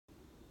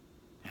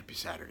Happy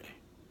Saturday.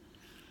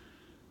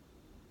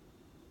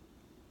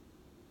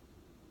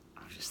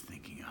 I was just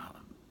thinking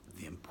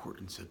the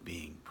importance of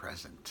being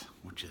present,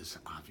 which is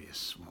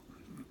obvious. Well,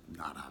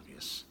 not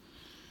obvious.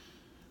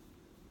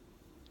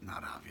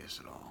 Not obvious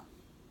at all.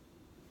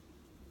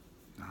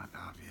 Not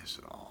obvious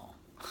at all.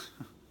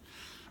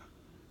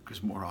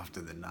 Because more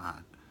often than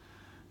not,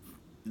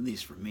 at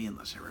least for me,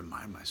 unless I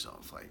remind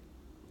myself, like,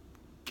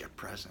 get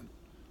present,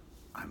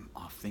 I'm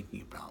off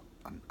thinking about,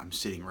 I'm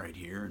sitting right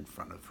here in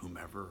front of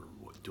whomever,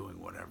 or doing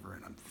whatever,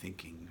 and I'm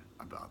thinking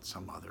about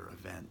some other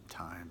event,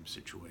 time,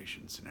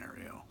 situation,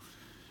 scenario,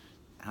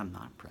 and I'm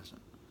not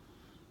present.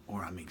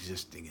 Or I'm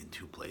existing in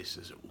two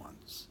places at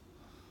once,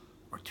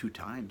 or two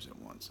times at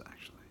once,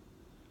 actually.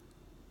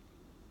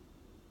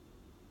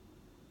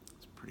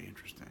 It's pretty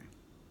interesting.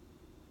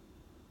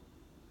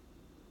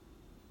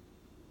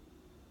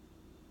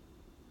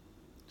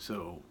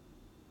 So,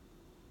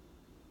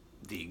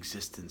 the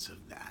existence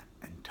of that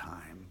and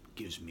time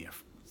gives me a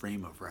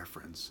frame of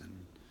reference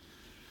and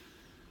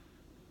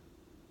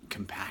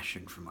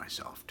compassion for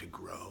myself to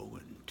grow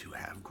and to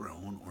have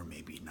grown, or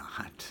maybe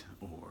not,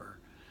 or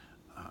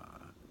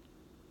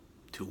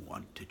to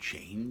want to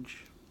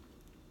change.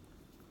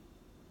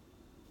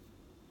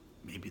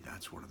 Maybe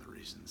that's one of the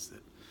reasons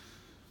that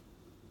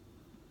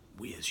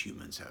we as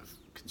humans have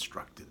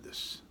constructed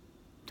this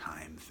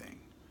time thing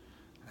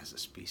as a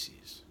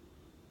species.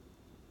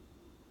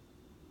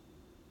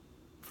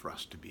 For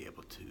us to be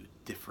able to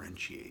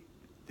differentiate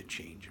the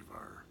change of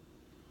our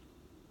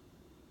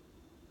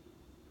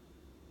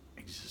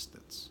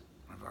existence,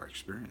 of our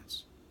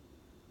experience.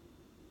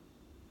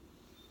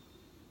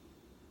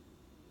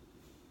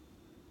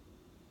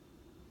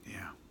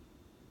 Yeah.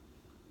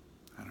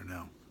 I don't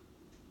know.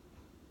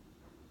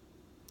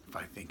 If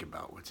I think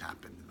about what's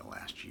happened in the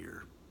last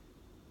year,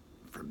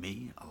 for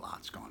me, a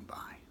lot's gone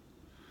by.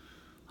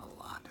 A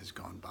lot has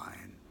gone by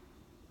in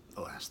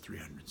the last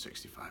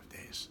 365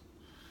 days.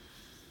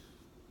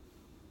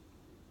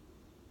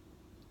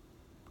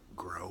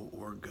 Grow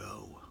or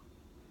go.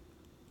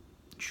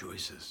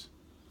 Choices.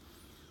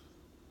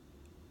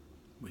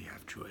 We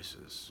have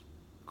choices.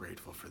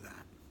 Grateful for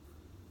that.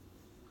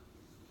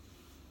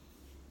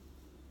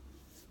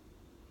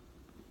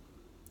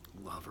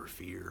 Love or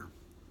fear.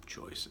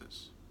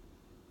 Choices.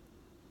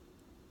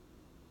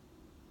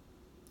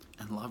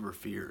 And love or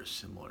fear is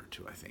similar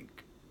to, I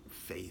think,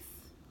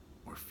 faith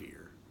or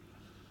fear.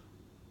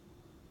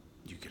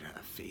 You could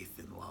have faith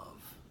in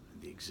love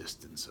and the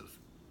existence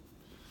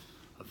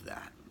of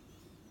that.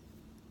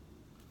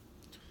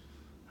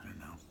 I don't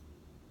know.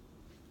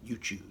 You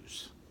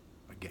choose.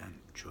 Again,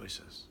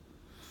 choices.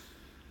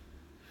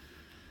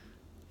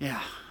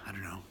 Yeah, I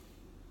don't know.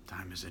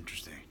 Time is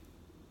interesting.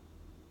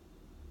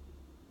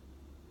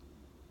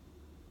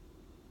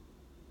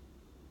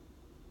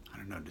 I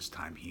don't know, does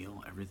time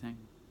heal everything?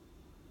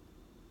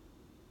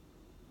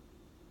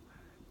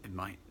 It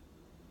might.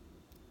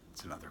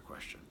 It's another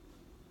question.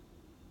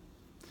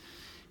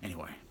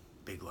 Anyway,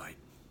 big light,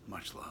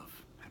 much love.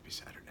 Happy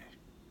Saturday.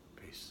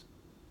 Peace.